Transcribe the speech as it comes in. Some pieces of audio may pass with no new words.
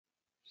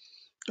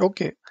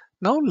Okay,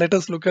 now let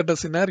us look at a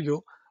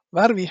scenario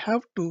where we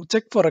have to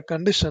check for a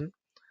condition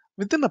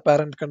within a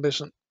parent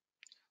condition.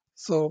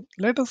 So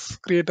let us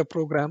create a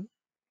program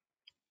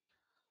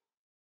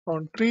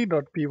on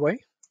tree.py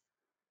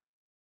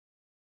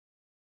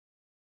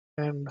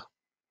and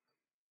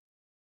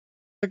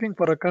checking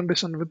for a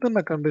condition within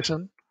a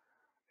condition.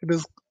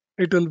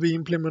 It will be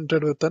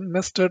implemented with a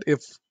nested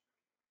if.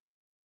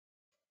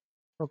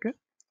 Okay,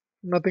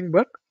 nothing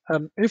but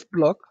an if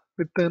block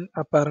within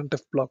a parent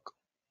if block.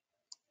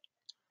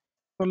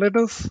 So let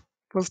us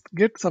first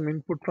get some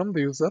input from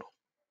the user.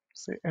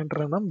 Say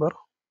enter a number.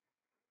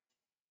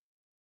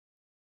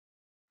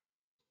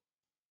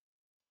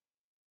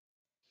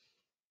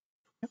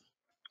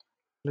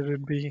 Let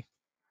it be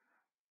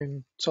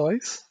in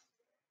choice.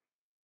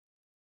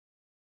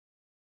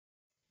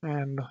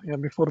 And yeah,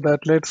 before that,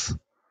 let's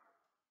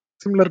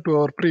similar to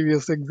our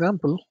previous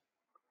example,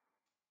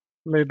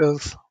 let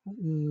us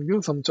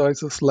use some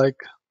choices like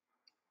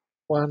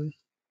one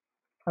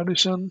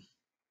addition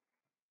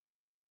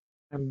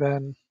and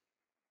then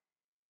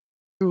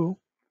two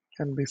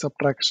can be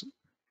subtraction.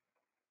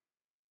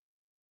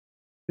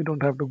 We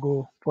don't have to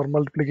go for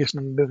multiplication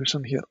and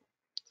division here.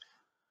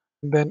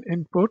 Then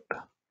input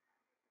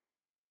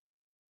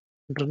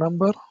enter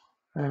number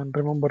and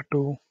remember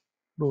to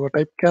do a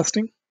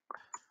typecasting.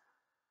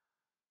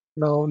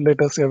 Now let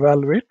us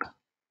evaluate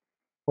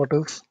what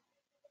is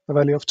the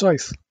value of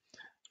choice.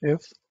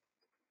 If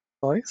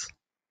choice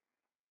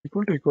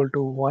equal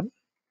to 1,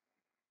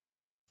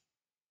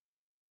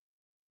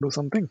 do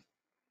something.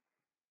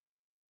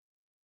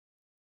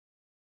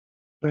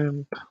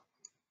 Print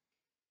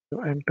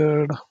you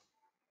entered,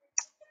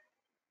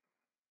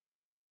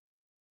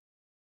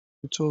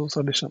 you chose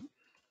addition.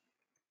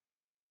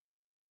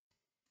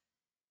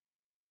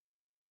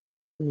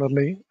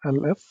 Similarly,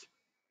 LF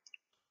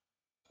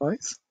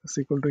choice is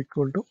equal to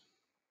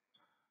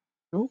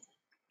 2,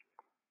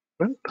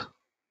 print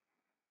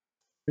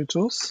you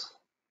chose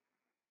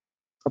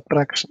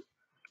subtraction.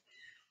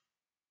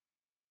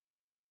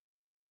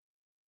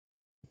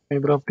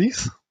 Either of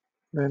these,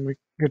 then we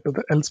get to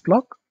the else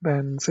block,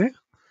 then say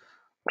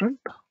print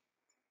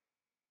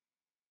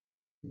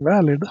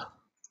valid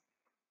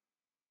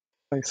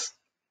choice.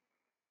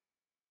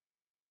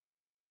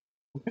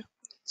 Okay.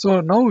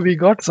 So now we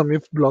got some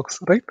if blocks,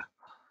 right?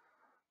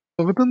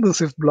 So within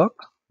this if block,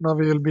 now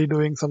we will be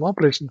doing some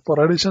operation.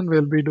 For addition, we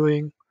will be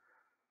doing,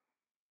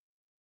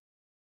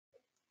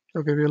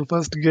 okay, we will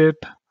first get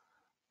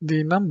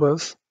the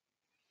numbers.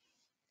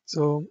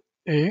 So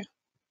A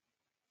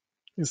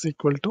is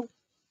equal to,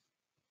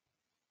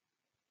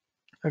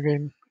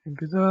 again,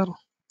 integer,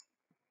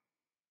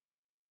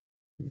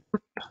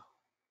 input,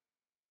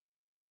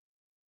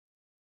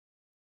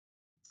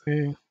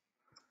 say,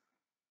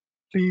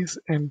 please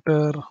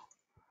enter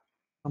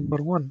number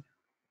 1.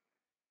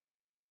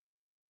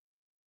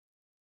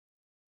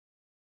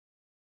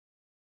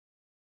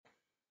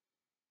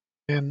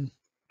 Then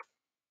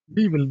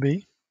B will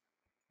be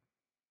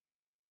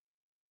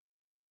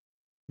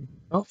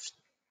of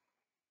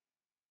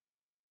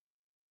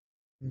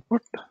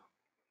input,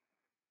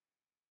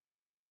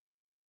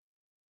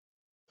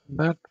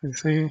 that we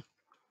say,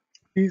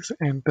 please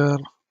enter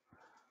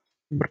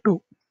number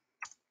 2.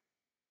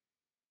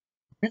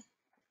 Okay.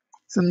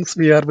 Since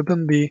we are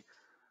within the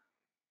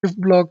if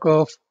block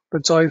of the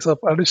choice of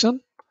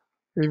addition,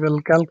 we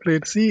will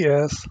calculate C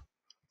as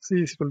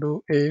C is equal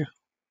to A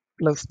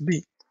plus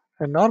B.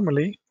 And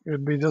normally it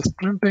would be just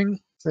printing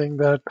saying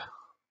that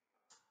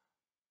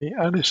the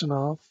addition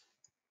of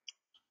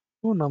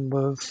two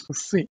numbers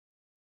is C.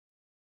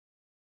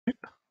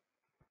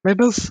 Let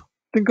us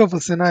think of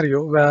a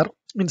scenario where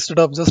instead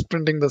of just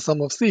printing the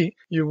sum of C,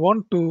 you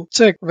want to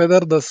check whether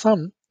the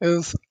sum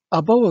is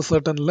above a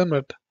certain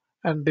limit,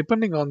 and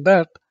depending on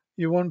that,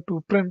 you want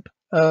to print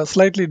a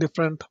slightly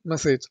different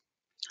message.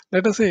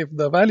 Let us say if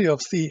the value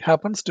of C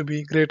happens to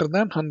be greater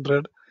than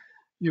 100,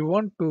 you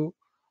want to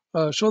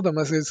show the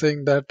message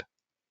saying that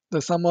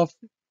the sum of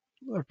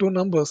two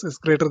numbers is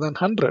greater than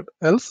 100.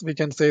 Else we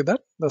can say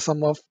that the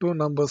sum of two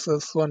numbers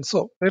is so and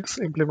so. Let's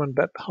implement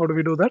that. How do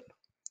we do that?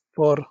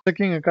 For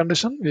checking a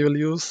condition, we will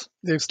use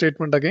the if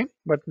statement again,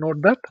 but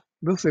note that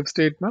this if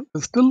statement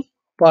is still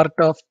part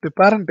of the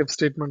parent if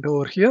statement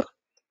over here.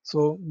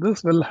 So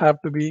this will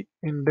have to be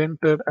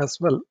indented as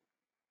well.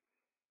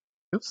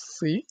 If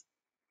C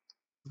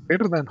is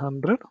greater than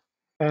 100,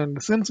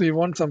 and since we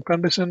want some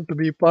condition to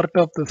be part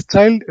of this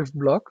child if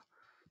block,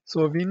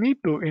 so we need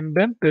to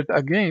indent it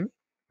again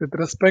with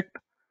respect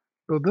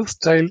to this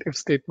child if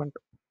statement.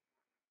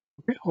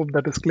 Okay, hope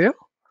that is clear.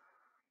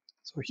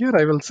 So here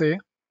I will say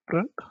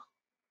print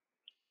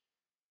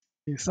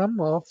the sum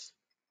of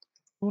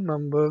two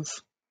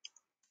numbers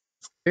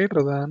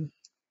greater than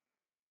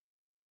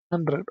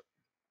 100.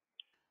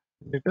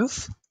 It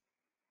is,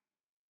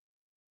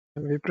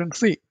 and we print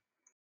C.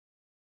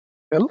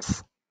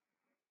 Else,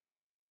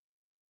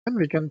 then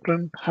we can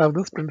have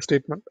this print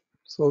statement.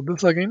 So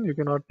this again you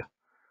cannot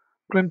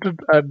print it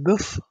at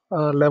this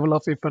level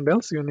of if and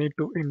else. You need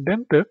to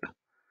indent it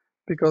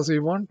because we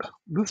want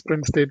this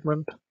print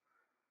statement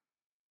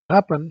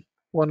happen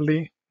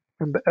only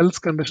when the else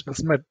condition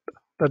is met.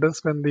 That is,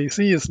 when the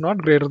C is not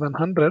greater than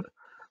 100,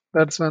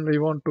 that's when we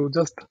want to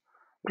just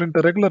print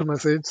a regular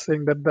message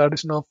saying that the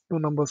addition of two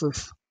numbers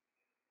is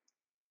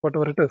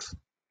whatever it is.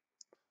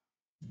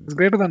 If it's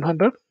greater than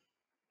 100,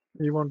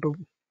 we want to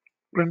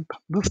print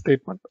this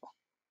statement.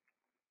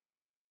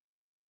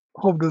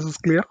 Hope this is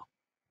clear.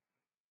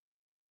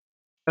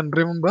 And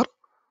remember,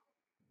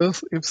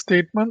 this if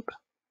statement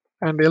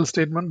and else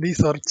statement,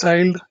 these are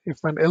child if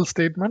and else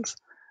statements,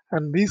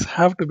 and these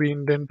have to be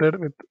indented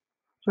with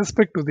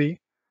respect to the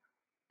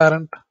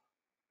parent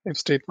if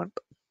statement.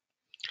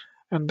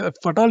 And if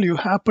at all you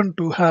happen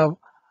to have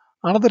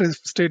another if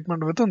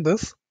statement within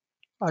this,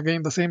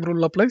 again the same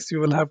rule applies. You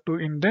will have to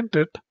indent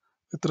it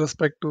with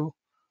respect to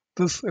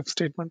this if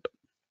statement.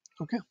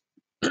 Okay.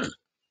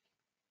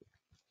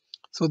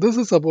 So this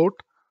is about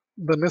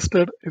the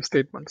nested if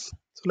statements.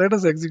 So let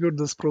us execute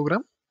this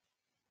program.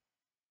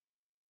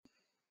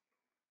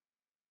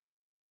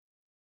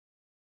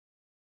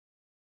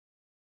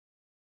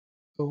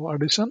 So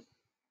addition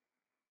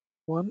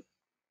 1,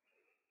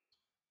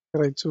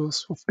 here I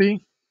choose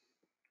 50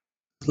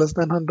 less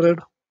than 100.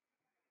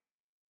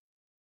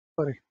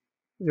 Sorry,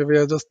 we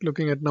are just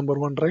looking at number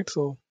 1, right?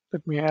 So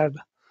let me add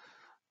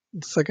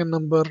the second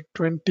number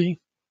 20.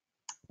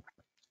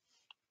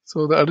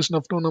 So the addition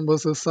of two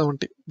numbers is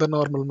 70, the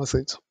normal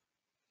message.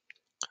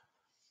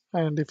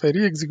 And if I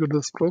re-execute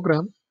this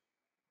program,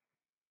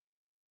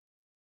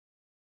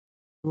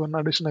 do an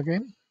addition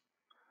again.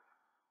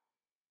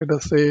 Let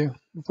us say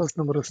the first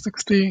number is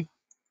 60,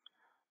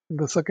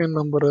 the second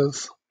number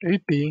is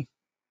 80.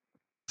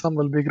 Sum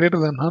will be greater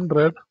than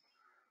 100.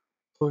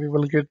 So we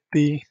will get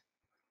the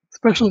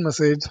special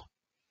message.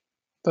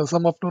 The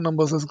sum of two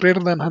numbers is greater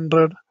than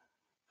 100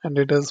 and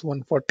it is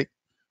 140.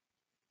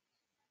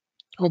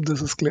 Hope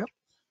this is clear.